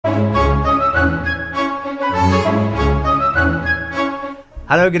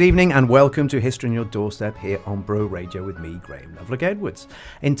Hello, good evening, and welcome to History on Your Doorstep here on Bro Radio with me, Graham Loveluck-Edwards.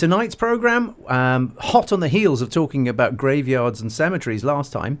 In tonight's programme, hot on the heels of talking about graveyards and cemeteries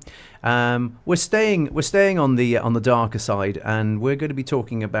last time, we're staying on the darker side, and we're going to be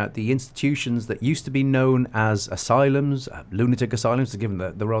talking about the institutions that used to be known as asylums, lunatic asylums, given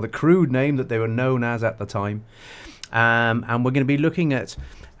the rather crude name that they were known as at the time. And we're going to be looking at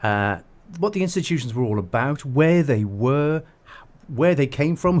what the institutions were all about, where they were, where they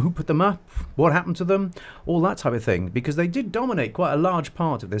came from, who put them up, what happened to them, all that type of thing, because they did dominate quite a large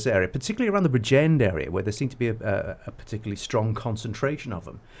part of this area, particularly around the Bridgend area, where there seemed to be a particularly strong concentration of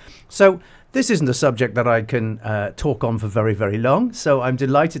them. So this isn't a subject that I can talk on for very, very long, so I'm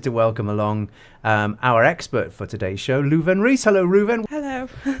delighted to welcome along our expert for today's show, Louvain Rees. Hello, Louvain. Hello.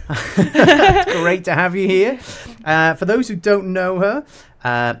 It's great to have you here. For those who don't know her,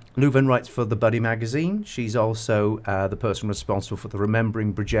 Louvain writes for The Buddy magazine. She's also the person responsible for the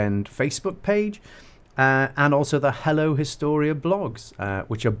Remembering Bridgend Facebook page and also the Hello Historia blogs,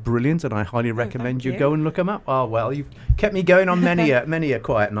 which are brilliant, and I highly recommend you go and look them up. Oh, well, you've kept me going on many a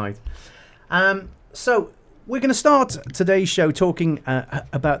quiet night. So we're going to start today's show talking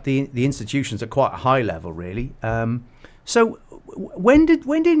about the institutions at quite a high level, really. So when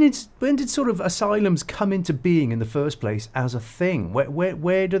did sort of asylums come into being in the first place as a thing?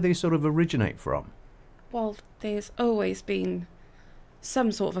 Where do they sort of originate from? Well, there's always been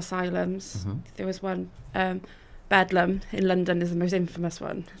some sort of asylums. Mm-hmm. There was one, Bedlam in London is the most infamous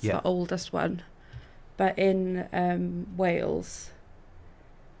one. It's the oldest one. But in Wales,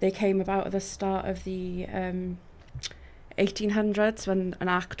 they came about at the start of the 1800s when an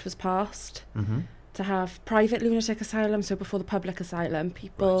act was passed. Mm-hmm. To have private lunatic asylum, so before the public asylum,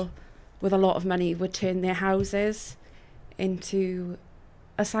 people with a lot of money would turn their houses into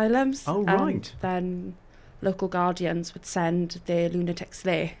asylums. Oh, right. And then local guardians would send their lunatics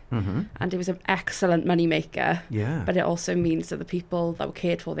there. Mm-hmm. And it was an excellent moneymaker. Yeah. But it also means that the people that were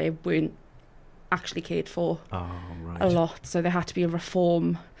cared for there weren't actually cared for a lot. So there had to be a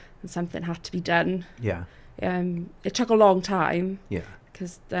reform and something had to be done. Yeah. It took a long time. Yeah.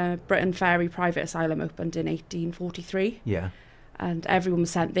 Because the Bridgend Ferry Private Asylum opened in 1843. Yeah. And everyone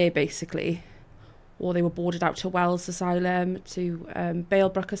was sent there, basically. Or they were boarded out to Wells Asylum, to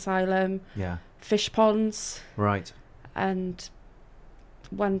Balebrook Asylum, fish ponds. Right. And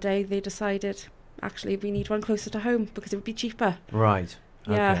one day they decided, actually, we need one closer to home because it would be cheaper. Right.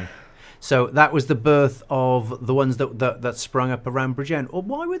 Yeah. Okay. So that was the birth of the ones that sprung up around Bridgend. Or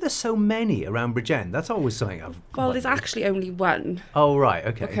why were there so many around Bridgend? That's always something I've... Well, there's actually only one. Oh, right,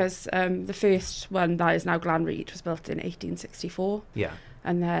 okay. Because the first one that is now Glanrhyd was built in 1864. Yeah.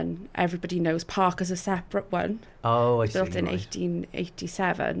 And then everybody knows Parc as a separate one. Oh, I see. Built in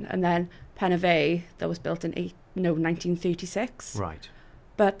 1887. And then Penyfai, that was built in 1936. Right.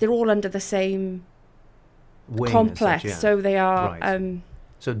 But they're all under the same complex. Such, yeah. So they are... Right.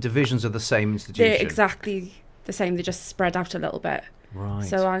 So divisions of the same institution? They're exactly the same. They just spread out a little bit. Right.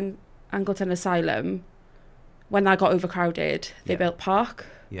 So Angleton Asylum, when that got overcrowded, they built Parc.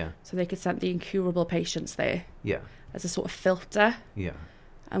 Yeah. So they could send the incurable patients there. Yeah. As a sort of filter. Yeah.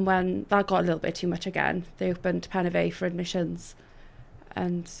 And when that got a little bit too much again, they opened Penyfai for admissions.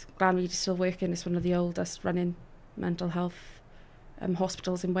 And Glanrhyd is still working. It's one of the oldest running mental health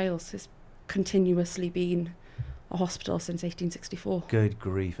hospitals in Wales. It's continuously been a hospital since 1864. Good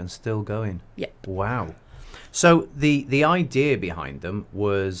grief, and still going. Yeah. Wow. So the idea behind them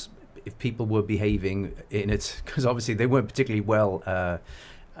was if people were behaving in it, because obviously they weren't particularly well,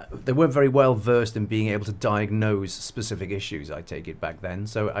 they weren't very well versed in being able to diagnose specific issues. I take it back then.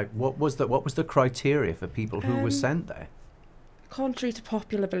 So what was the criteria for people who were sent there? Contrary to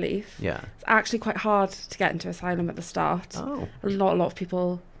popular belief, it's actually quite hard to get into asylum at the start. Oh. A lot of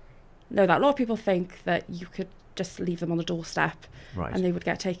people know that. A lot of people think that you could just leave them on the doorstep and they would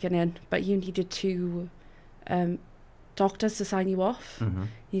get taken in, but you needed two doctors to sign you off. Mm-hmm. You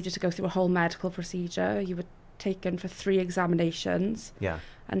needed to go through a whole medical procedure. You were taken for 3 examinations,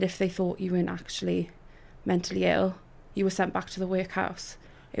 and if they thought you weren't actually mentally ill, you were sent back to the workhouse.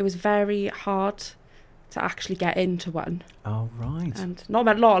 It was very hard to actually get into one. Oh, right. And not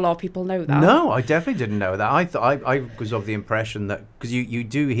a lot of people know that. No, I definitely didn't know that. I was of the impression that, because you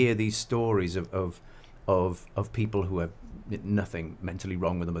do hear these stories of people who have nothing mentally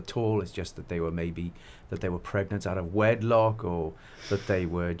wrong with them at all. It's just that they were pregnant out of wedlock, or that they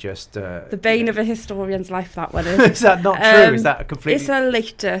were just the bane of a historian's life. That one is. Is that not true? Is that completely? It's a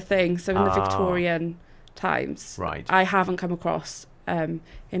later thing. So in the Victorian times, right? I haven't come across in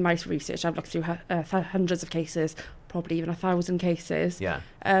my research. I've looked through hundreds of cases, probably even 1,000 cases. Yeah.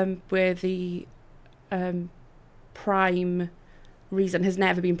 Where the prime reason has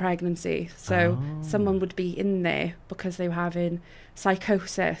never been pregnancy. So someone would be in there because they were having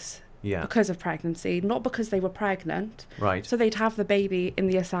psychosis because of pregnancy, not because they were pregnant. Right. So they'd have the baby in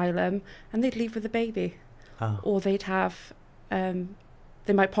the asylum and they'd leave with the baby. Or they'd have,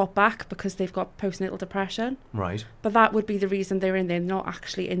 they might pop back because they've got postnatal depression. Right. But that would be the reason they're in there, not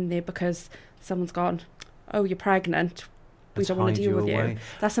actually in there because someone's gone, oh, you're pregnant, we don't want to deal with you.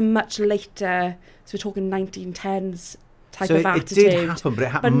 That's a much later, so we're talking 1910s type of attitude. So it did happen, but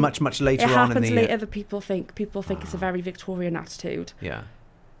it happened much, much later on in the... It happens later than people think. People think it's a very Victorian attitude. Yeah.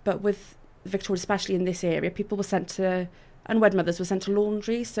 But with Victoria, especially in this area, people were sent to... Unwed mothers were sent to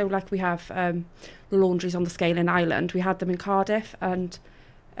laundries. So like we have the laundries on the scale in Ireland. We had them in Cardiff and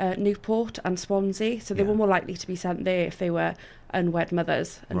Newport and Swansea. So they were more likely to be sent there if they were unwed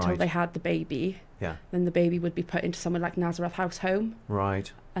mothers until they had the baby. Yeah. Then the baby would be put into somewhere like Nazareth House Home.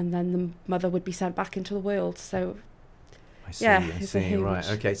 Right. And then the mother would be sent back into the world. So... I see. Right.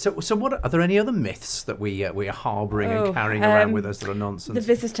 Okay. So what are there any other myths that we are harbouring and carrying around with us that are nonsense? The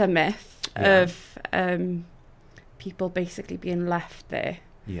visitor myth of people basically being left there.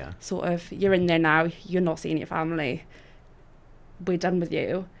 Yeah. Sort of, you're in there now. You're not seeing your family. We're done with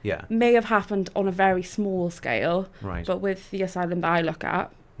you. Yeah. May have happened on a very small scale. Right. But with the asylum that I look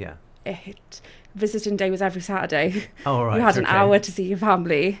at, visiting day was every Saturday. Oh, right. You had an hour to see your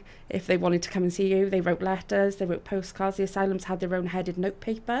family if they wanted to come and see you. They wrote letters, they wrote postcards. The asylums had their own headed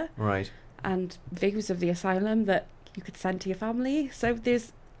notepaper. Right. And views of the asylum that you could send to your family. So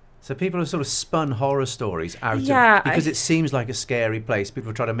people have sort of spun horror stories out of... Because it seems like a scary place.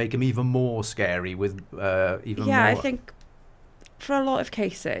 People try to make them even more scary with even more... Yeah, I think for a lot of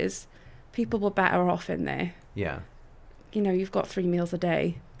cases, people were better off in there. Yeah. You know, you've got 3 meals a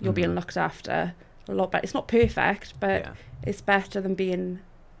day. You're being looked after a lot better. It's not perfect, but it's better than being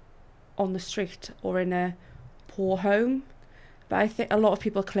on the street or in a poor home. But I think a lot of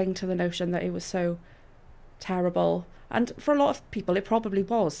people cling to the notion that it was so terrible. And for a lot of people, it probably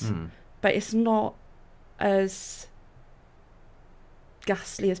was. But it's not as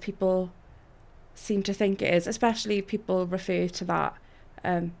ghastly as people seem to think it is, especially if people refer to that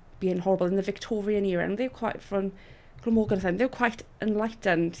being horrible in the Victorian era. And they're quite from... Glamorgan Asylum, they were quite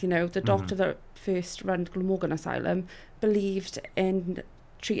enlightened. You know, the doctor that first ran Glamorgan Asylum believed in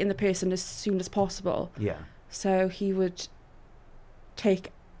treating the person as soon as possible. Yeah. So he would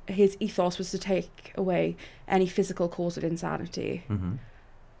his ethos was to take away any physical cause of insanity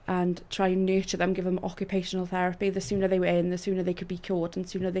and try and nurture them, give them occupational therapy. The sooner they were in, the sooner they could be cured and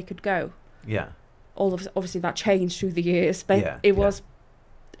sooner they could go. Yeah. Obviously that changed through the years, but it was...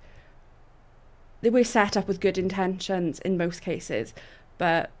 They were set up with good intentions in most cases,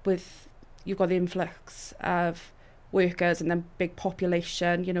 but you've got the influx of workers and then big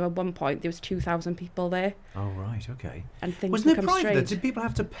population. You know, at one point there was 2,000 people there. Oh, right, okay. And things wasn't it private? Did people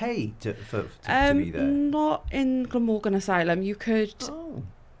have to pay to be there? Not in Glamorgan Asylum. You could,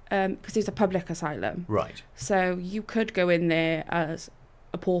 because it's a public asylum. Right. So you could go in there as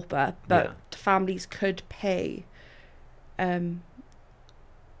a pauper, but families could pay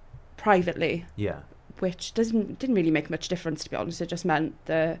privately, which didn't really make much difference, to be honest. It just meant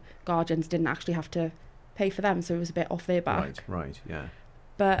the guardians didn't actually have to pay for them, so it was a bit off their back. Right, yeah.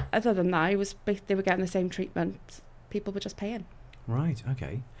 But other than that, they were getting the same treatment. People were just paying. Right,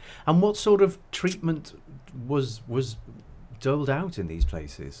 okay. And what sort of treatment was doled out in these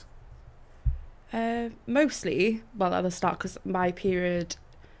places? Mostly, well, at the start, because my period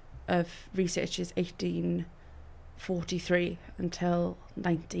of research is 1843 until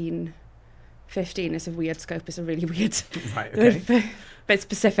 1915. It's a weird scope. It's a really weird, right? Okay, bit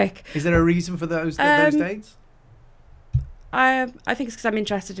specific. Is there a reason for those dates? I think it's because I'm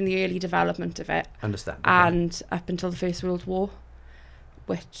interested in the early development of it. Understand. Okay. And up until the First World War,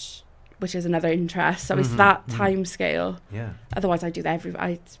 which is another interest. So it's that time scale. Yeah. Otherwise, I do that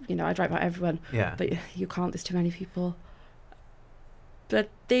I write about everyone. Yeah. But you can't. There's too many people. But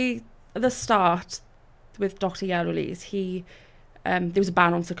at the start, with Dr. Yellowlees, there was a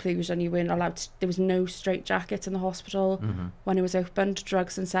ban on seclusion. You weren't allowed there was no straitjackets in the hospital when it was opened.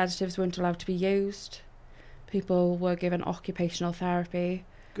 Drugs and sedatives weren't allowed to be used. People were given occupational therapy.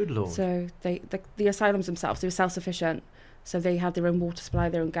 Good Lord. So the asylums themselves, they were self-sufficient. So they had their own water supply,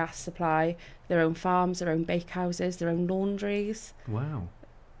 their own gas supply, their own farms, their own bakehouses, their own laundries. Wow.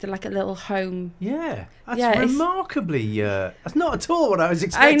 They're like a little home. Yeah, that's remarkably... that's not at all what I was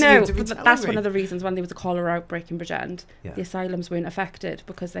expecting you to be telling that's me. One of the reasons when there was a cholera outbreak in Bridgend, the asylums weren't affected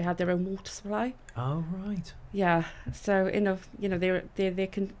because they had their own water supply. Oh, right. Yeah, so, they're their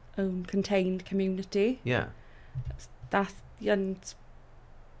own contained community. Yeah. The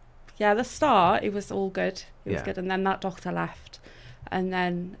start, it was all good. It was good. And then that doctor left. And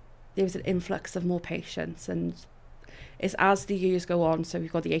then there was an influx of more patients, and it's as the years go on, so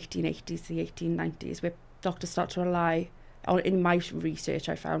we've got the 1880s, the 1890s, where doctors start to rely, or in my research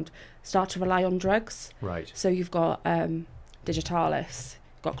I found, start to rely on drugs. Right. So you've got digitalis,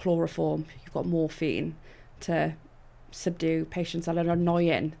 you've got chloroform, you've got morphine to subdue patients that are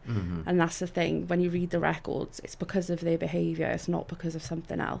annoying. Mm-hmm. And that's the thing, when you read the records, it's because of their behaviour, it's not because of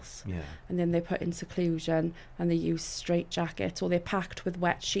something else. Yeah. And then they're put in seclusion, and they use straitjackets, or they're packed with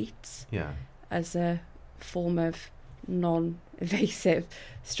wet sheets. Yeah. As a form of non-invasive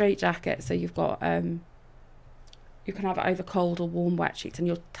straitjacket. So you've got you can have either cold or warm wet sheets, and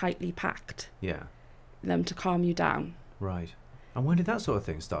you're tightly packed. Yeah. Them to calm you down. Right. And when did that sort of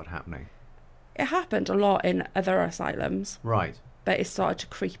thing start happening? It happened a lot in other asylums. Right. But it started to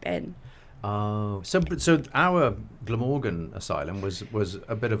creep in. Oh, so our Glamorgan Asylum was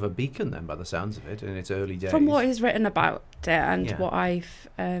a bit of a beacon then, by the sounds of it, in its early days. From what is written about it and Yeah. what I've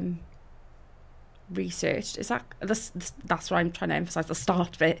researched, is that that's what I'm trying to emphasise. The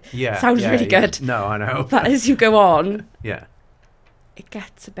start bit sounds really good. No, I know. But as you go on, yeah, it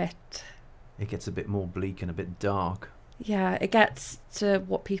gets a bit. It gets a bit more bleak and a bit dark. Yeah, it gets to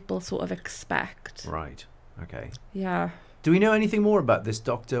what people sort of expect. Right. Okay. Yeah. Do we know anything more about this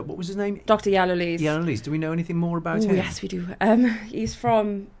doctor? What was his name? Dr. Yellowlees. Yellowlees. Do we know anything more about him? Yes, we do. He's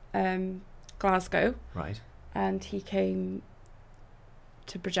from Glasgow. Right. And he came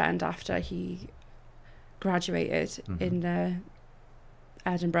to Bridgend after he graduated in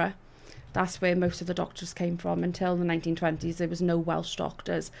Edinburgh. That's where most of the doctors came from. Until the 1920s, there was no Welsh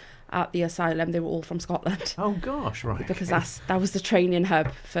doctors at the asylum. They were all from Scotland. Oh gosh, right. Because that was the training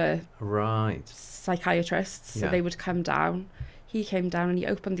hub for psychiatrists. So they would come down. He came down and he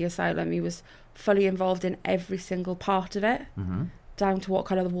opened the asylum. He was fully involved in every single part of it, down to what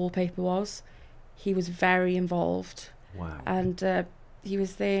colour the wallpaper was. He was very involved. Wow. And he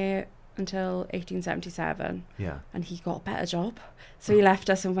was there until 1877. Yeah. And he got a better job. So he left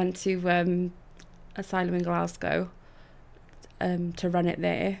us and went to asylum in Glasgow to run it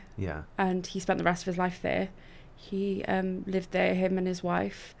there. Yeah. And he spent the rest of his life there. He lived there, him and his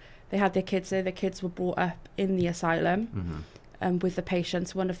wife. They had their kids there. The kids were brought up in the asylum with the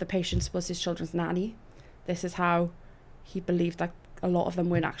patients. One of the patients was his children's nanny. This is how he believed that a lot of them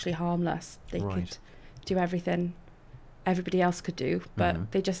weren't actually harmless. They could do everything everybody else could do,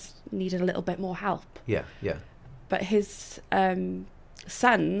 but they just needed a little bit more help. Yeah, yeah. But his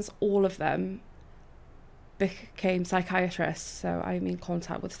sons, all of them, became psychiatrists. So I'm in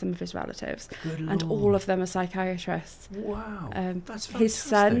contact with some of his relatives. And all of them are psychiatrists. Wow, that's fantastic. His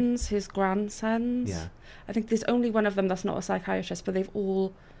sons, his grandsons. Yeah. I think there's only one of them that's not a psychiatrist, but they've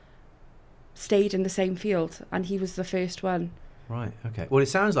all stayed in the same field, and he was the first one. Right, okay. Well, it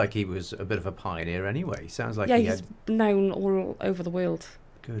sounds like he was a bit of a pioneer anyway. Sounds like he's known all over the world.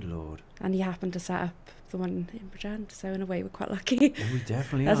 Good Lord. And he happened to set up the one in Bridgend, so in a way we're quite lucky. Well, we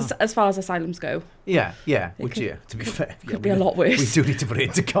definitely are. As far as asylums go. Yeah, yeah. Which, to be fair, could be a lot worse. We do need to put it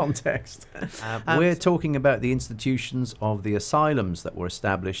into context. We're talking about the institutions of the asylums that were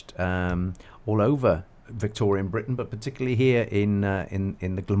established all over Victorian Britain, but particularly here in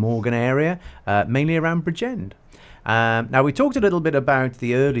the Glamorgan area, mainly around Bridgend. Now, we talked a little bit about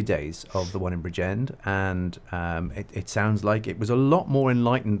the early days of the one in Bridgend, and it sounds like it was a lot more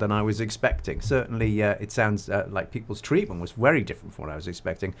enlightened than I was expecting. Certainly, it sounds like people's treatment was very different from what I was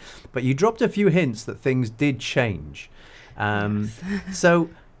expecting. But you dropped a few hints that things did change. Yes. So,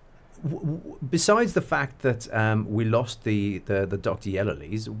 besides the fact that we lost the Dr.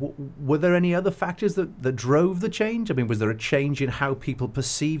 Yellowlees, were there any other factors that drove the change? I mean, was there a change in how people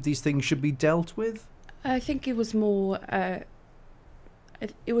perceived these things should be dealt with? I think it was more.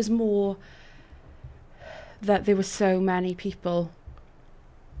 It was more that there were so many people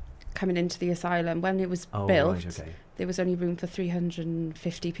coming into the asylum. When it was built, right, okay. There was only room for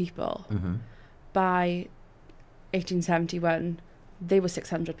 350 people. Mm-hmm. By 1871, there were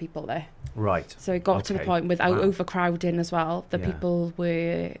 600 people there. Right. So it got to the point without overcrowding as well. The people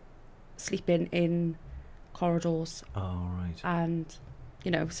were sleeping in corridors. Oh, right. And,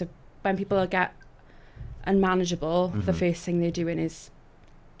 so when people get unmanageable, the first thing they're doing is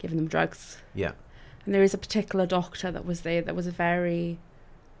giving them drugs. Yeah. And there is a particular doctor that was there that was very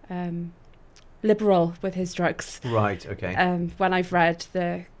liberal with his drugs. Right, okay. When I've read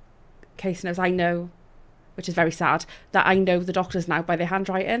the case notes, I know, which is very sad, that I know the doctors now by their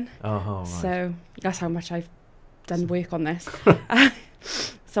handwriting. Oh, right. So that's how much I've done work on this.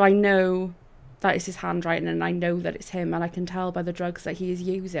 So I know that is his handwriting, and I know that it's him, and I can tell by the drugs that he is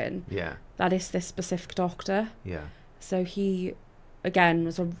using that it's this specific doctor. Yeah. So he, again,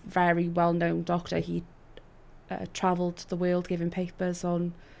 was a very well-known doctor. He travelled the world giving papers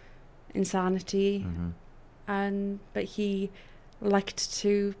on insanity, but he liked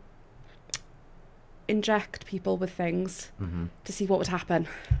to inject people with things to see what would happen.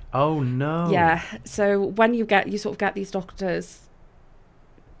 Oh no! Yeah. So when you sort of get these doctors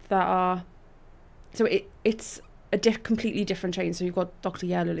that are, so it's a completely different chain. So you've got Dr.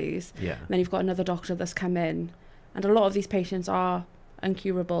 Yellowlees, yeah. And then you've got another doctor that's come in, and a lot of these patients are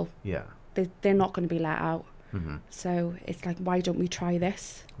incurable. Yeah. They're not going to be let out. So it's like, why don't we try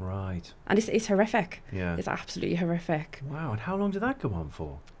this? Right. And it's horrific. Yeah. It's absolutely horrific. Wow. And how long did that go on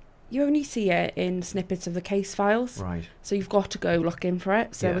for? You only see it in snippets of the case files. Right. So you've got to go looking for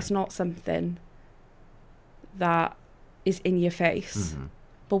it. So Yeah. it's not something that is in your face.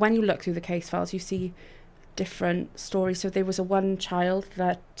 But when you look through the case files, you see different stories. So there was one child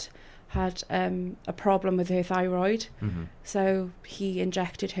that had a problem with her thyroid. So he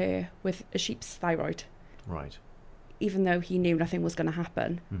injected her with a sheep's thyroid. Right. Even though he knew nothing was going to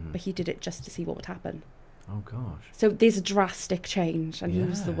happen. But he did it just to see what would happen. Oh gosh. So there's a drastic change, and he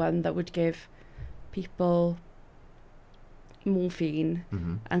was the one that would give people morphine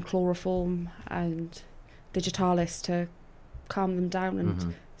and chloroform and digitalis to calm them down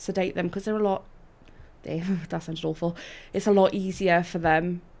and sedate them, because they're a lot, that sounds awful, it's a lot easier for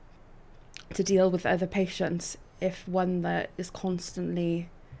them to deal with other patients if one that is constantly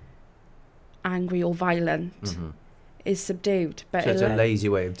angry or violent is subdued. But so it's a lazy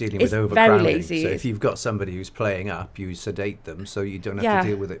way of dealing with overcrowding. Very lazy. So if you've got somebody who's playing up, you sedate them so you don't have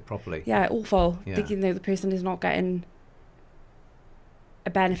to deal with it properly. Yeah, awful. Yeah. Thinking the person is not getting a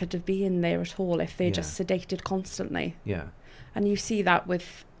benefit of being there at all if they're just sedated constantly. Yeah. And you see that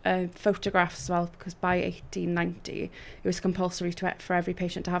with photographs as well, because by 1890 it was compulsory for every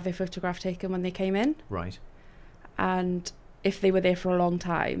patient to have their photograph taken when they came in. Right. And if they were there for a long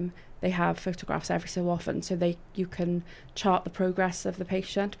time, they have photographs every so often, so you can chart the progress of the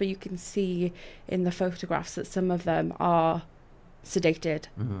patient, but you can see in the photographs that some of them are sedated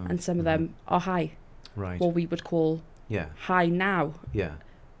and some of them are high. Right. What we would call high now. Yeah.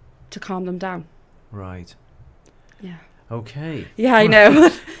 To calm them down. Right. Yeah. Okay. Yeah, I know.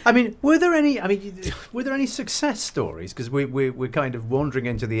 I mean, were there any success stories? Because we're kind of wandering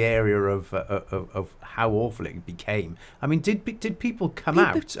into the area of how awful it became. I mean, did people come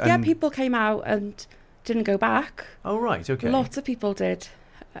out? Yeah, people came out and didn't go back. Oh right, okay. Lots of people did,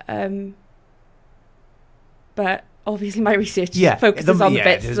 but obviously my research focuses on the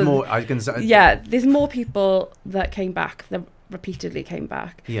bits. There's more. I was going to say. Yeah, there's more people that came back. That repeatedly came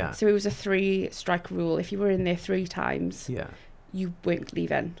back. Yeah. So it was a 3-strike rule. If you were in there 3 times, you weren't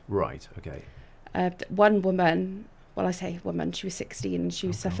leaving. Right. Okay. One woman, well, I say woman, she was 16 and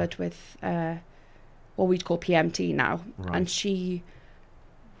she suffered with what we'd call PMT now, and she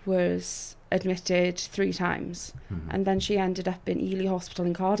was admitted 3 times, and then she ended up in Ely Hospital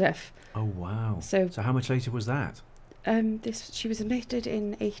in Cardiff. Oh wow! So how much later was that? She was admitted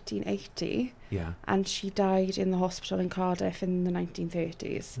in 1880. Yeah. And she died in the hospital in Cardiff in the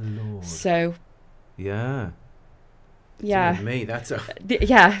 1930s. Lord. So. Yeah. Yeah. Dear me, that's a.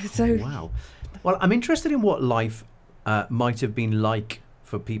 Yeah. So. Oh, wow. Well, I'm interested in what life might have been like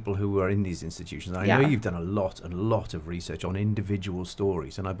for people who were in these institutions. I know you've done a lot of research on individual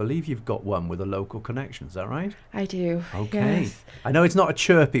stories, and I believe you've got one with a local connection. Is that right? I do. Okay. Yes. I know it's not a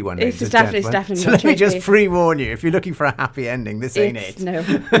chirpy one. It's definitely so not let me chirpy. just pre-warn you: if you're looking for a happy ending, this ain't it. No.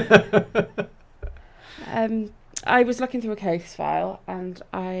 I was looking through a case file, and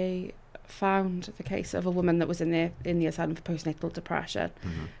I found the case of a woman that was in the asylum for postnatal depression.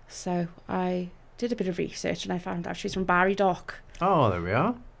 So I did a bit of research, and I found out she's from Barrydock. Oh, there we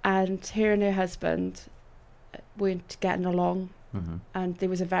are. And her and her husband weren't getting along, and there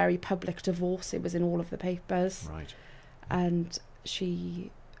was a very public divorce. It was in all of the papers. Right. And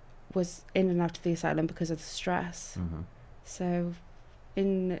she was in and out of the asylum because of the stress. So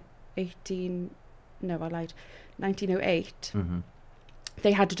in 1908,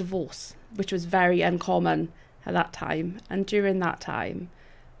 they had a divorce, which was very uncommon at that time. And during that time,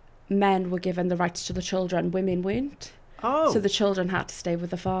 men were given the rights to the children, women weren't. Oh. So the children had to stay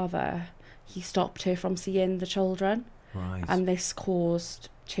with the father. He stopped her from seeing the children. Right. And this caused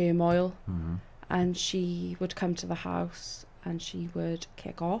turmoil. And she would come to the house and she would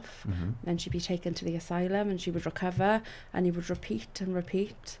kick off. Then she'd be taken to the asylum and she would recover, and he would repeat and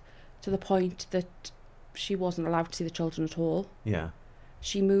repeat to the point that she wasn't allowed to see the children at all. Yeah.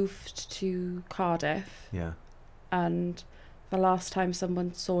 She moved to Cardiff. Yeah. And the last time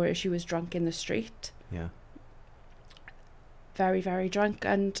someone saw her, she was drunk in the street. Yeah. Very, very drunk.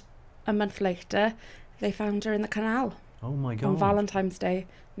 And a month later, they found her in the canal. Oh my God. On Valentine's Day,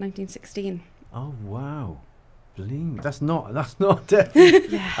 1916. Oh wow. That's not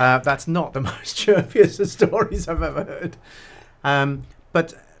definitely, that's not the most chirpiest of stories I've ever heard.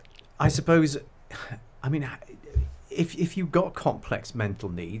 But I suppose, I mean, if you've got complex mental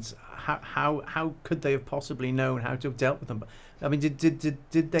needs, how could they have possibly known how to have dealt with them? I mean,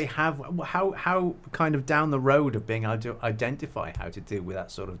 did they have, how kind of down the road of being able to identify how to deal with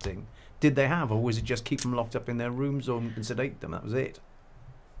that sort of thing did they have, or was it just keep them locked up in their rooms and sedate them? That was it.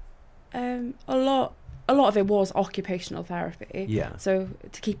 A lot of it was occupational therapy. Yeah. So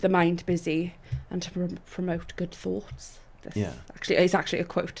to keep the mind busy and to promote good thoughts. It's actually a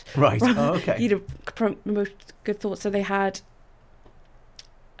quote. Right. Oh, okay. Promote good thoughts. So they had.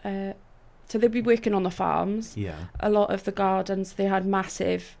 So they'd be working on the farms. Yeah. A lot of the gardens, they had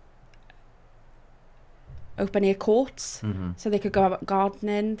massive open air courts, so they could go out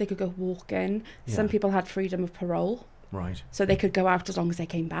gardening, they could go walking. Yeah. Some people had freedom of parole. Right. So they could go out as long as they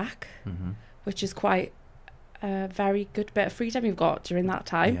came back, which is quite a very good bit of freedom you've got during that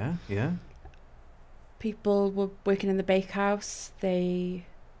time. Yeah, yeah. People were working in the bakehouse. They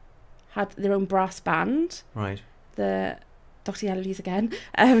had their own brass band. Right. Dr. Yellowlees again.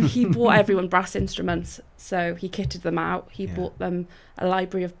 He bought everyone brass instruments, so he kitted them out. He bought them a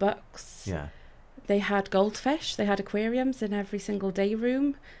library of books. Yeah. They had goldfish. They had aquariums in every single day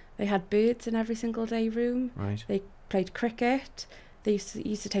room. They had birds in every single day room. Right. They played cricket. They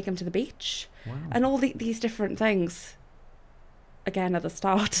used to take them to the beach. Wow. And all these different things. Again, at the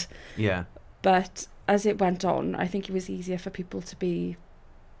start. Yeah. But as it went on, I think it was easier for people to be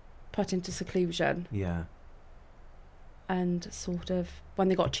put into seclusion. Yeah. And sort of, when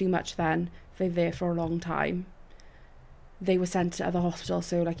they got too much then, they were there for a long time. They were sent to other hospitals,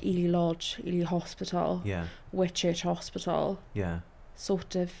 so like Ely Lodge, Ely Hospital, Whitchurch Hospital. Yeah.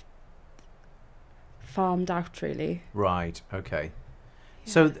 Sort of farmed out, really. Right, okay.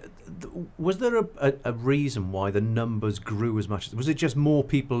 Yeah. So was there a reason why the numbers grew as much? Was it just more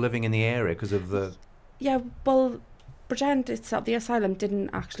people living in the area because of the... Yeah, well, Bridgend itself, the asylum didn't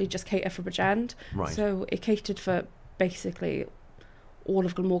actually just cater for Bridgend. Right. So it catered for basically all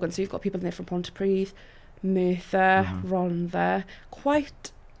of Glamorgan. So you've got people in there from Pontypridd, Merthyr, Rhondda.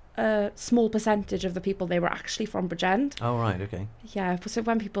 Quite a small percentage of the people there were actually from Bridgend. Oh, right, okay. Yeah, so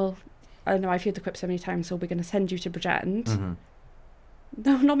when people... I know I've heard the quip so many times, so we're going to send you to Bridgend.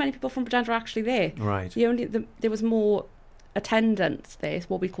 No, not many people from Bridgend were actually there. Right. There was more attendants there,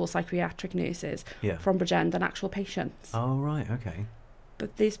 what we call psychiatric nurses, from Bridgend than actual patients. Oh, right, okay.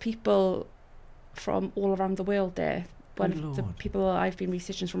 But there's people from all around the world there. One of the people I've been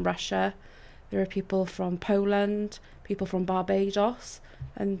researching is from Russia. There are people from Poland, people from Barbados,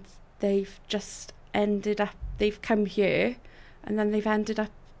 and they've just ended up, they've come here, and then they've ended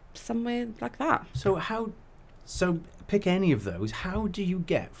up somewhere like that. So pick any of those. How do you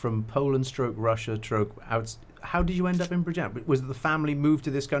get from Poland / Russia / out? How did you end up in Bridgend? Was it the family moved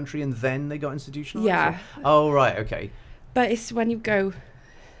to this country and then they got institutionalized? Yeah. Oh, right, okay. But it's when you go,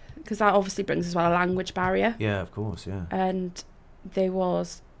 because that obviously brings as well a language barrier. Yeah, of course, yeah. And there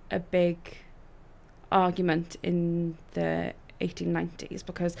was a big argument in the 1890s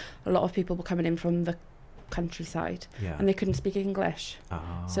because a lot of people were coming in from the countryside and they couldn't speak English.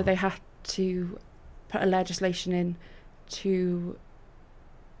 So they had to put a legislation in to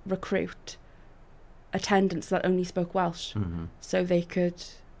recruit attendants that only spoke Welsh so they could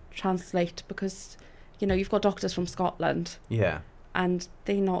translate, because you've got doctors from Scotland and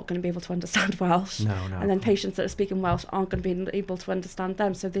they're not going to be able to understand Welsh. No. And then patients that are speaking Welsh aren't going to be able to understand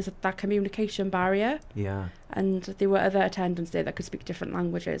them. So there's that communication barrier. Yeah. And there were other attendants there that could speak different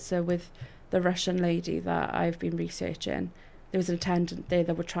languages. So with the Russian lady that I've been researching, there was an attendant there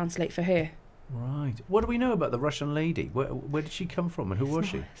that would translate for her. Right. What do we know about the Russian lady? Where did she come from and who was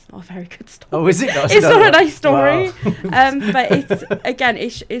she? It's not a very good story. Oh, is it not? It's not a nice story. Wow. But it's, again,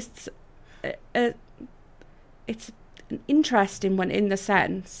 it's an interesting one in the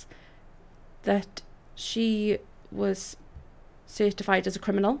sense that she was certified as a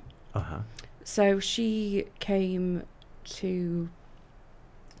criminal. So she came to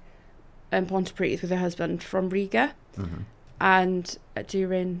Pontypridd with her husband from Riga. And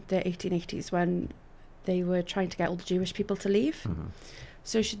during the 1880s, when they were trying to get all the Jewish people to leave,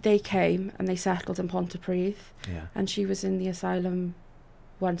 so they came and they settled in Pontypridd. And she was in the asylum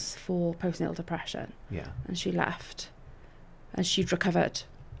once for postnatal depression. And she left. And she'd recovered.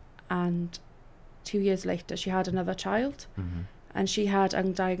 And 2 years later, she had another child. And she had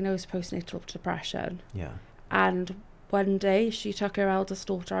undiagnosed postnatal depression. And one day, she took her eldest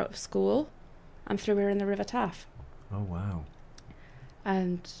daughter out of school and threw her in the River Taff. Oh, wow.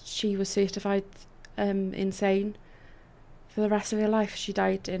 And she was certified insane for the rest of her life. She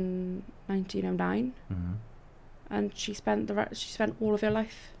died in 1909. and she spent all of her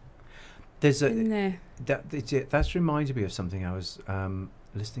life There's in there. That's reminded me of something I was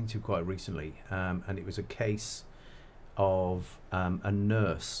listening to quite recently, and it was a case of a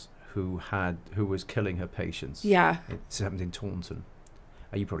nurse who was killing her patients. Yeah. It's happened in Taunton.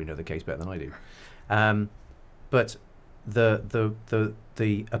 You probably know the case better than I do. But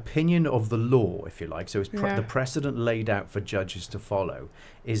the opinion of the law, if you like, so it's the precedent laid out for judges to follow,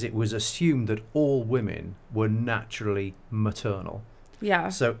 is it was assumed that all women were naturally maternal. Yeah.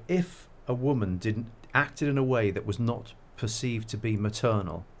 So if a woman acted in a way that was not perceived to be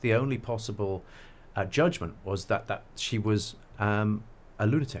maternal, the only possible judgment was that she was a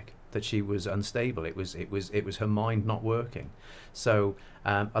lunatic, that she was unstable. It was her mind not working. So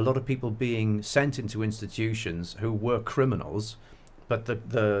a lot of people being sent into institutions who were criminals, but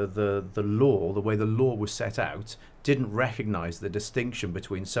the law, the way the law was set out, didn't recognise the distinction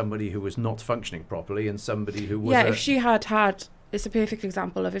between somebody who was not functioning properly and somebody who was. Yeah, if she had, it's a perfect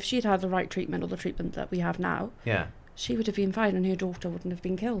example of if she'd had the right treatment, or the treatment that we have now. Yeah. She would have been fine, and her daughter wouldn't have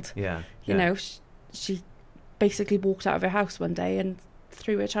been killed. Yeah. You know, she basically walked out of her house one day and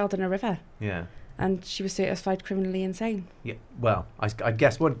threw her child in a river. Yeah. And she was certified criminally insane. Yeah. Well, I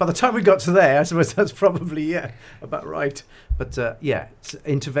guess by the time we got to there, I suppose that's probably about right. But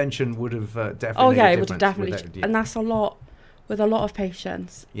intervention would have definitely. Oh yeah, it would have definitely. And that's a lot with a lot of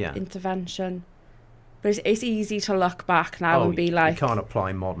patients. Yeah. Intervention. But it's easy to look back now and be like... You can't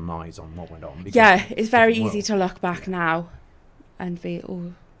apply modern eyes on what went on. Yeah, it's very easy to look back now and be,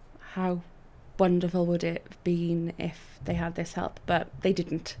 how wonderful would it have been if they had this help? But they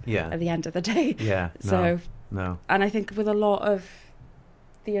didn't at the end of the day. Yeah, no. And I think with a lot of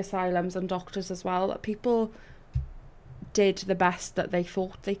the asylums and doctors as well, that people did the best that they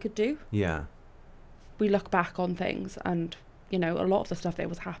thought they could do. Yeah. We look back on things and, a lot of the stuff that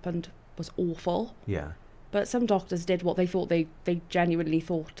was happened was awful. Yeah. But some doctors did what they thought they genuinely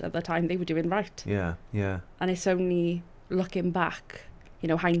thought at the time they were doing right. Yeah, yeah. And it's only looking back,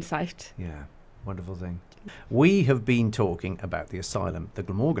 hindsight. Yeah, wonderful thing. We have been talking about the asylum, the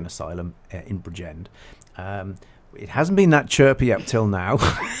Glamorgan Asylum in Bridgend. It hasn't been that chirpy up till now,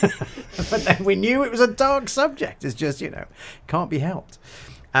 but then we knew it was a dark subject. It's just, can't be helped.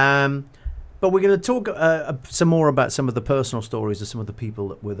 But we're going to talk some more about some of the personal stories of some of the people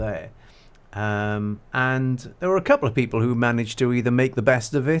that were there. And there were a couple of people who managed to either make the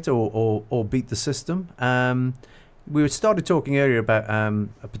best of it or beat the system. We started talking earlier about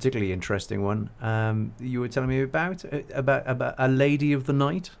a particularly interesting one. You were telling me about a lady of the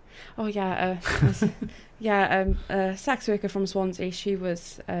night. Oh yeah, a sex worker from Swansea. She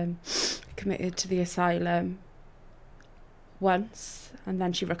was committed to the asylum once, and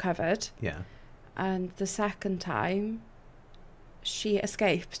then she recovered. Yeah. And the second time, she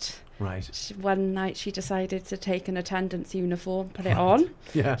escaped. Right. One night she decided to take an attendance uniform, put it on.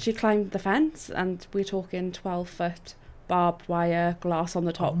 Yeah. She climbed the fence, and we're talking 12-foot barbed wire, glass on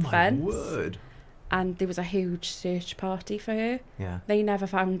the top fence. Oh my word. And there was a huge search party for her. Yeah. They never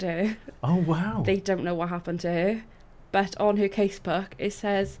found her. Oh wow. They don't know what happened to her. But on her casebook it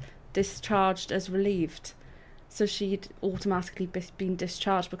says discharged as relieved. So she'd automatically been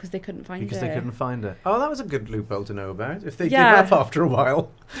discharged because they couldn't find her. Because they couldn't find her. Oh, that was a good loophole to know about. If they give up after a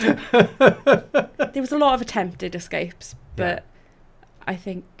while. There was a lot of attempted escapes, but I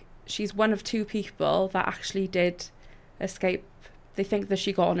think she's one of two people that actually did escape. They think that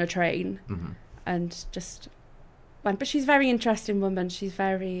she got on a train and just went. But she's a very interesting woman. She's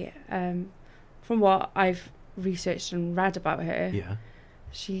very, from what I've researched and read about her. Yeah.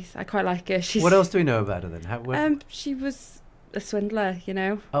 I quite like her. What else do we know about her then? She was a swindler,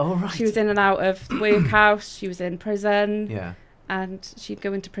 Oh, right. She was in and out of the workhouse. She was in prison. Yeah. And she'd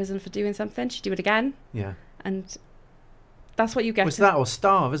go into prison for doing something. She'd do it again. Yeah. And that's what you get. It's that or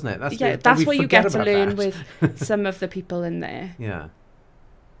starve, isn't it? That's what you get to learn with some of the people in there. Yeah.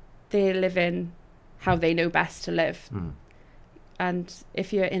 They're living how they know best to live. Mm. And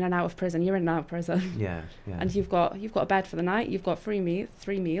if you're in and out of prison, you're in and out of prison. Yeah, yeah. And you've got a bed for the night. You've got three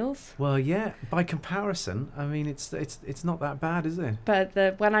meals. Well, yeah. By comparison, I mean it's not that bad, is it?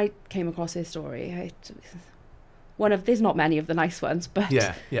 But when I came across her story, there's not many of the nice ones, but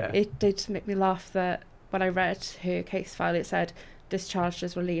it did make me laugh that when I read her case file, it said discharged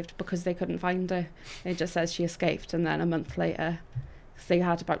as relieved because they couldn't find her. It just says she escaped, and then a month later, because they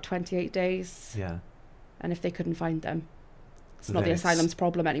had about 28 days. Yeah. And if they couldn't find them. It's not the asylum's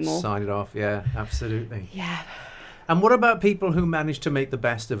problem anymore. Sign it off, yeah, absolutely. Yeah. And what about people who managed to make the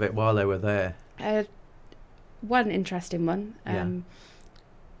best of it while they were there? One interesting one.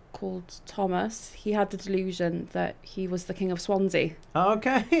 called Thomas, he had the delusion that he was the King of Swansea.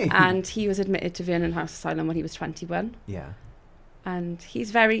 Okay. And he was admitted to Vernon House Asylum when he was 21. Yeah. And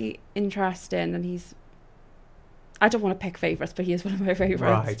he's very interesting, and he's... I don't want to pick favourites, but he is one of my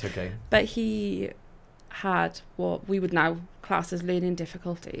favourites. Right, okay. But he had what we would now class as learning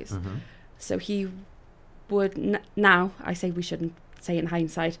difficulties. Mm-hmm. So he would... now, I say we shouldn't say in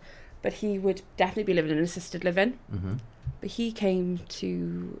hindsight, but he would definitely be living in assisted living. Mm-hmm. But he came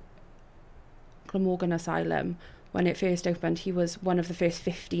to Glamorgan Asylum when it first opened. He was one of the first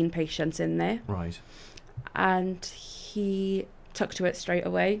 15 patients in there. Right. And he took to it straight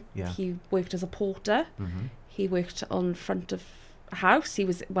away. Yeah. He worked as a porter. Mm-hmm. He worked on front of a house. He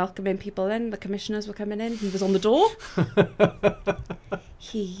was welcoming people in. The commissioners were coming in. He was on the door.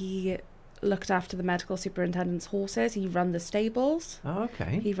 He looked after the medical superintendent's horses. He ran the stables. Oh,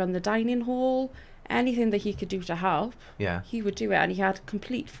 okay. He ran the dining hall. Anything that he could do to help, Yeah. he would do it. And he had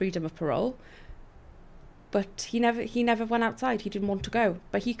complete freedom of parole. But he never went outside. He didn't want to go.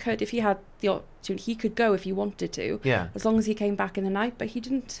 But he could, if he had the opportunity, he could go if he wanted to. Yeah. As long as he came back in the night. But he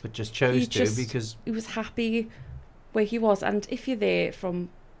didn't. But just chose because... He was happy where he was. And if you're there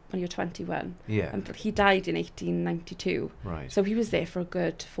from when you're 21... Yeah. And he died in 1892. Right. So he was there for a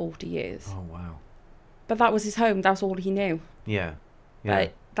good 40 years. Oh, wow. But that was his home. That's all he knew. Yeah. Yeah.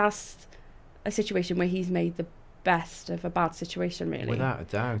 But that's a situation where he's made the best of a bad situation, really. Without a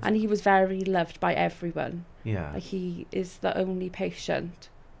doubt. And he was very loved by everyone. Yeah. Like, he is the only patient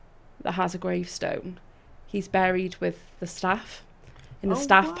that has a gravestone. He's buried with the staff in the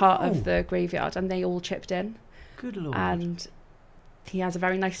staff part of the graveyard, and they all chipped in. Good Lord. And he has a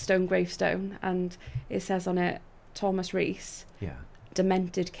very nice stone gravestone, and it says on it, Thomas Rees, Yeah.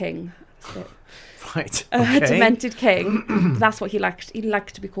 demented king. Right. Okay. Demented king. That's what he liked. He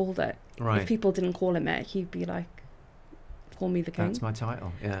liked to be called it. Right. If people didn't call him it, he'd be like, call me the king. That's my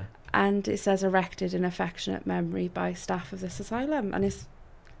title, yeah. And it says erected in affectionate memory by staff of this asylum. And it's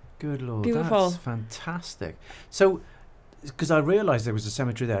Good Lord, beautiful. That's fantastic. So, because I realised there was a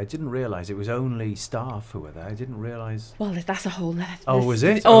cemetery there, I didn't realise it was only staff who were there. I didn't realise... Well, that's a whole... Oh, was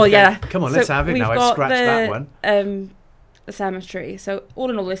it? Oh, okay. yeah. Come on, So let's have it now. I've scratched that one. The cemetery. So all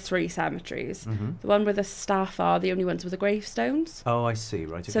in all, there's 3 cemeteries. Mm-hmm. The one where the staff are the only ones with the gravestones. Oh, I see.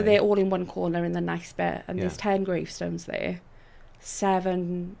 Right. Okay. So they're all in one corner in the nice bit, and Yeah. there's 10 gravestones there.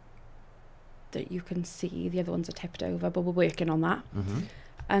 7 that you can see. The other ones are tipped over, but we're working on that. Mm-hmm.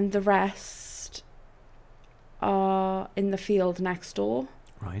 And the rest are in the field next door.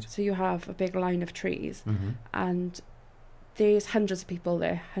 Right. So you have a big line of trees, Mm-hmm. and there's hundreds of people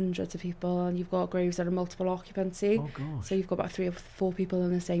there, and you've got graves that are multiple occupancy. Oh, gosh. So you've got about 3 or 4 people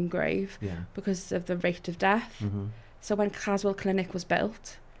in the same grave Yeah. because of the rate of death. Mm-hmm. So when Caswell Clinic was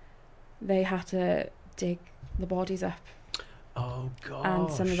built, they had to dig the bodies up, Oh, gosh. and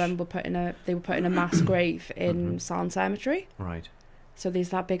some of them were put in a mass grave in Mhm. Sarn Cemetery. Right. So there's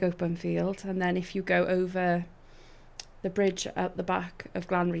that big open field, and then if you go over the bridge at the back of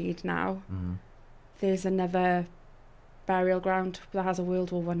Glanrhyd now, Mm-hmm. there's another burial ground that has a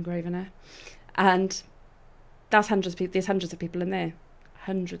World War I grave in it, and that's hundreds of people. There's hundreds of people in there,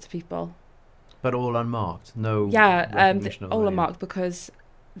 hundreds of people. But all unmarked. No. Yeah, recognition of all the are name. marked because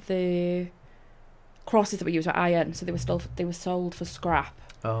the crosses that we used were iron, so they were sold for scrap.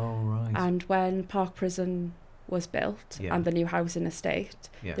 Oh, right. And when Park Prison was built Yeah. and the new housing estate,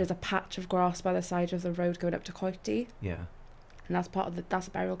 Yeah. there's a patch of grass by the side of the road going up to Coity, Yeah. and that's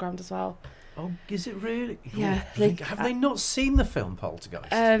a burial ground as well. Oh, is it really? Yeah, Oh, have they not seen the film Poltergeist?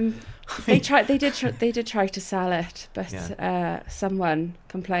 They did try to sell it, but someone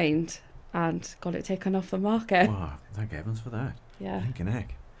complained and got it taken off the market. Wow, thank heavens for that. Yeah. Thinking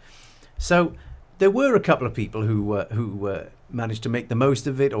heck. So there were a couple of people who managed to make the most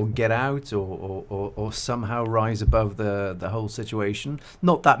of it, or get out, or somehow rise above the whole situation.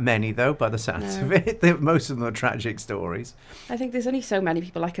 Not that many, though, by the sounds No. of it. Most of them are tragic stories. I think there's only so many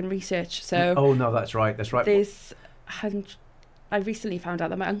people I can research. So Oh no, that's right. That's right. there's I recently found out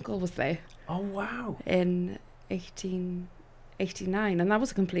that my uncle was there Oh wow. in 1889, and that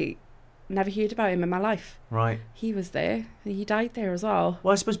was a complete... Never heard about him in my life. Right. He was there. He died there as well.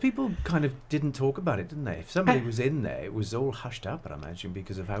 Well, I suppose people kind of didn't talk about it, didn't they? If somebody was in there, it was all hushed up, I imagine,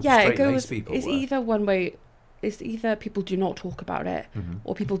 because of how straight-laced people it's were. either one way. It's either people do not talk about it, Mhm.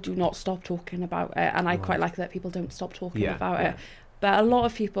 or people do not stop talking about it. And I Right. quite like that people don't stop talking Yeah, about yeah. it. But a lot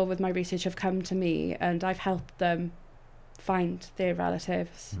of people with my research have come to me, and I've helped them find their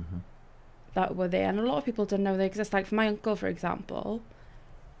relatives Mhm. that were there. And a lot of people didn't know they exist. Like for my uncle, for example,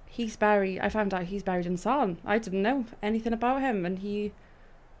 I found out he's buried in Sarn. I didn't know anything about him, and he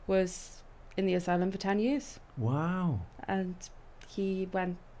was in the asylum for 10 years. Wow. And he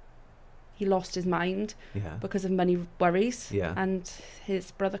went he lost his mind because of money worries, and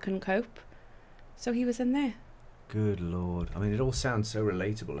his brother couldn't cope, so he was in there. Good Lord. I mean, it all sounds so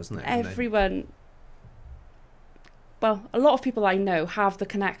relatable, doesn't it? Everyone, well, a lot of people I know have the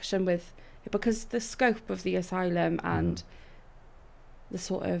connection with, because the scope of the asylum and the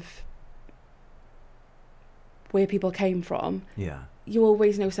sort of where people came from, you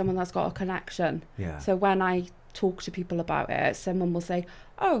always know someone that's got a connection. So when I talk to people about it, someone will say,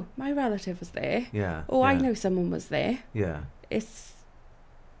 oh, my relative was there. I know someone was there. It's...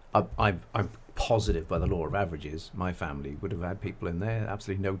 I'm positive by the law of averages, my family would have had people in there,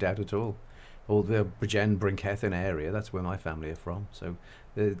 absolutely no doubt at all. All the Bridgend, Brincethin area, that's where my family are from. So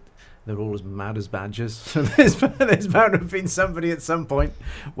they're all as mad as badgers. So there's bound to have been somebody at some point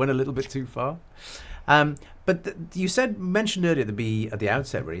went a little bit too far. But you mentioned earlier at the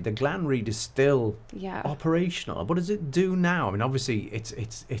outset, really, the Glanrhyd is still operational. What does it do now? I mean, obviously,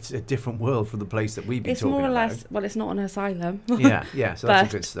 it's a different world from the place that we've been talking about. It's more or less, well, it's not an asylum. So that's a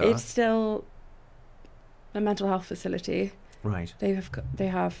good start. It's still a mental health facility. Right. They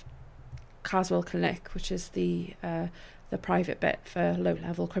have Caswell Clinic, which is the private bit for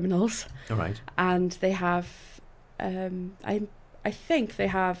low-level criminals. All right. And they have, I think they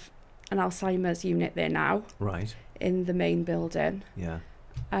have an Alzheimer's unit there now. Right. In the main building. Yeah.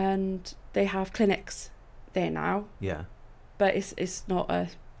 And they have clinics there now. Yeah. But it's not a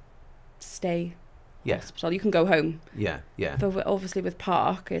stay hospital. You can go home. Yeah. But obviously with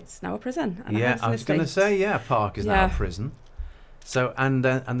Parc, it's now a prison. And I was going to say, Parc is now a prison. So and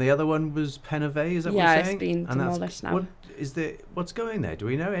the other one was Penyfai, is that what you're saying? Yeah, it's been demolished now. What's going there? Do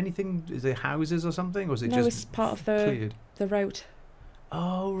we know anything? Is there houses or something, or is it just it's part of the road.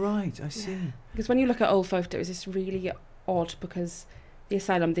 Oh right, I see. Because when you look at old photos, it's really odd because the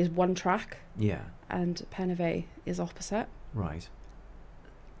asylum, there's one track. Yeah. And Penyfai is opposite. Right.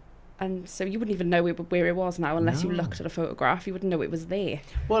 And so you wouldn't even know where it was now unless you looked at a photograph. You wouldn't know it was there.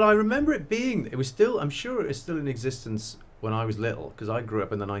 Well, I remember it was still, I'm sure it was still in existence when I was little, because I grew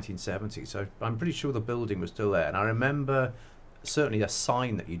up in the 1970s, so I'm pretty sure the building was still there. And I remember certainly a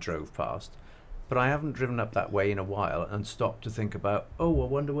sign that you drove past, but I haven't driven up that way in a while and stopped to think about, I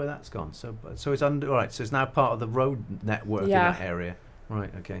wonder where that's gone. So it's all right, so it's now part of the road network in that area.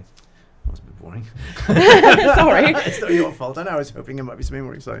 Right, okay. That was a bit boring. Sorry. It's not your fault. I know, I was hoping it might be something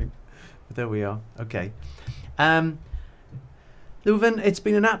more exciting. But there we are. Okay. Louvain, it's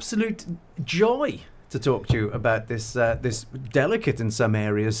been an absolute joy to talk to you about this this delicate in some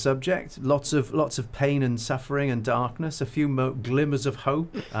areas subject. Lots of pain and suffering and darkness. A few glimmers of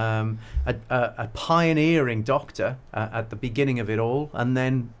hope. A pioneering doctor at the beginning of it all, and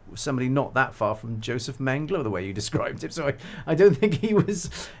then somebody not that far from Joseph Mengele, the way you described him. So I don't think he was.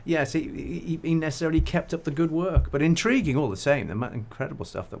 Yes, he necessarily kept up the good work, but intriguing all the same. The incredible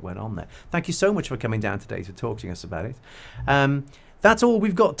stuff that went on there. Thank you so much for coming down today to talk to us about it. That's all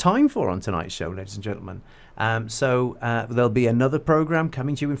we've got time for on tonight's show, ladies and gentlemen. So there'll be another program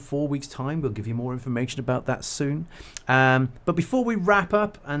coming to you in 4 weeks' time. We'll give you more information about that soon. But before we wrap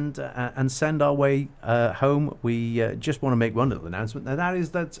up and send our way home, we just want to make one little announcement. And that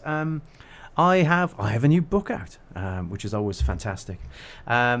is that I have a new book out, which is always fantastic.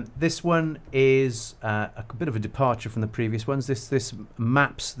 This one is a bit of a departure from the previous ones. This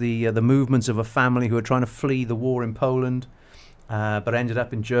maps the movements of a family who are trying to flee the war in Poland. But ended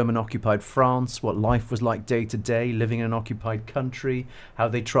up in German-occupied France, what life was like day to day, living in an occupied country, how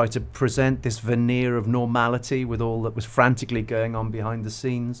they try to present this veneer of normality with all that was frantically going on behind the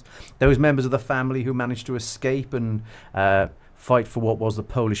scenes. Those members of the family who managed to escape and fight for what was the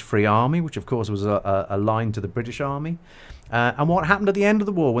Polish Free Army, which of course was a line to the British Army. And what happened at the end of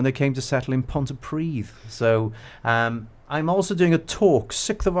the war when they came to settle in Pontypridd. So I'm also doing a talk,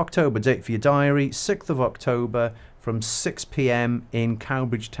 6th of October, date for your diary, 6th of October, from 6 p.m. in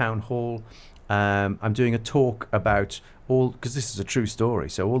Cowbridge Town Hall. I'm doing a talk about because this is a true story,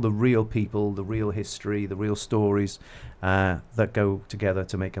 so all the real people, the real history, the real stories that go together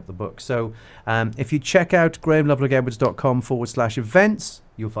to make up the book. So if you check out grahamloveluck-edwards.com/events,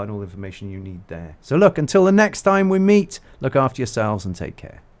 you'll find all the information you need there. So look, until the next time we meet, look after yourselves and take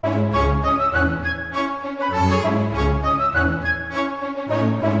care.